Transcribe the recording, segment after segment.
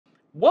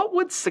What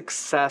would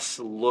success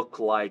look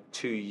like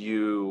to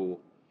you?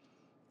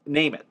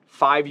 Name it,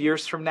 5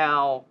 years from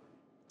now,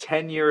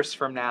 10 years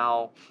from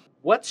now.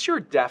 What's your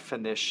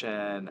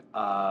definition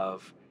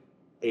of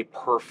a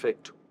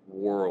perfect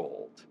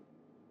world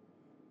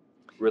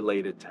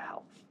related to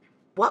health?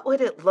 What would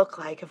it look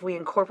like if we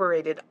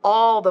incorporated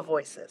all the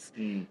voices?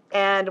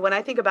 And when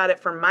I think about it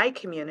for my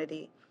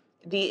community,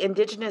 the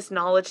indigenous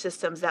knowledge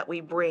systems that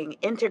we bring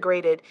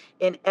integrated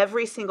in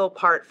every single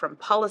part from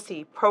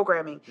policy,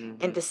 programming,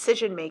 and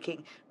decision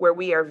making, where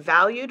we are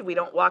valued. We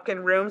don't walk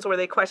in rooms where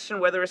they question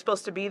whether we're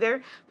supposed to be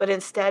there, but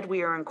instead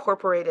we are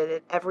incorporated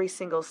at every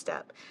single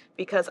step.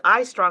 Because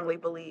I strongly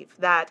believe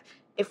that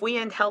if we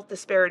end health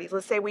disparities,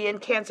 let's say we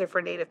end cancer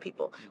for Native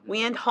people,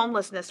 we end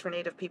homelessness for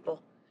Native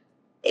people,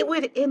 it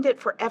would end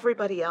it for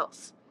everybody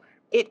else.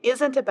 It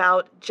isn't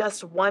about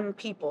just one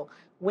people.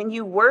 When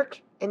you work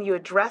and you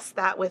address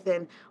that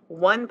within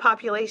one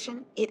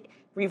population, it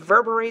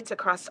reverberates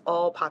across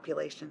all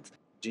populations.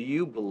 Do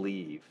you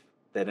believe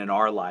that in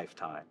our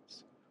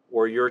lifetimes,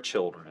 or your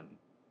children,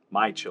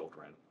 my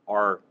children,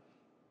 our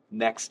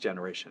next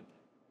generation,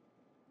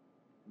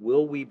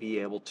 will we be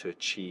able to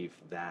achieve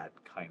that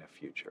kind of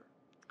future?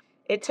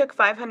 It took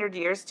 500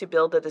 years to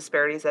build the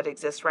disparities that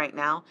exist right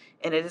now,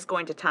 and it is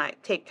going to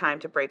take time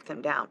to break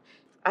them down.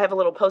 I have a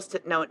little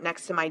post-it note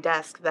next to my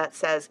desk that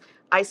says,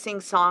 I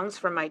sing songs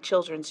for my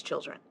children's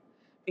children,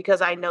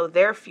 because I know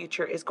their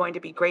future is going to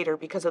be greater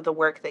because of the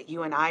work that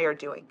you and I are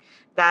doing,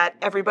 that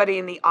everybody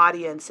in the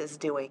audience is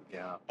doing.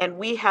 Yeah. And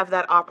we have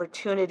that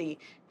opportunity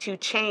to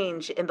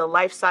change in the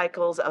life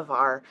cycles of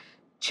our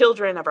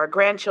children, of our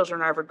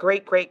grandchildren, of our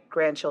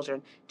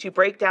great-great-grandchildren, to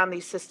break down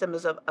these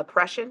systems of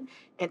oppression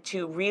and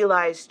to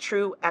realize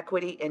true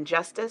equity and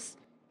justice.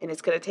 And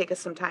it's going to take us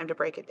some time to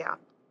break it down.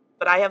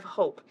 But I have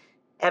hope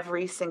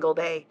every single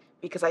day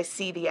because I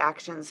see the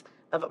actions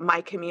of my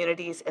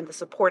communities and the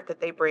support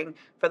that they bring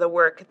for the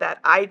work that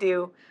I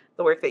do,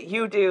 the work that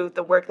you do,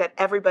 the work that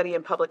everybody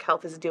in public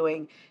health is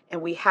doing.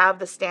 And we have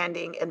the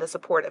standing and the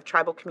support of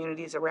tribal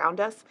communities around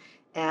us.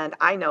 And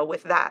I know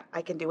with that,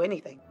 I can do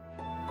anything.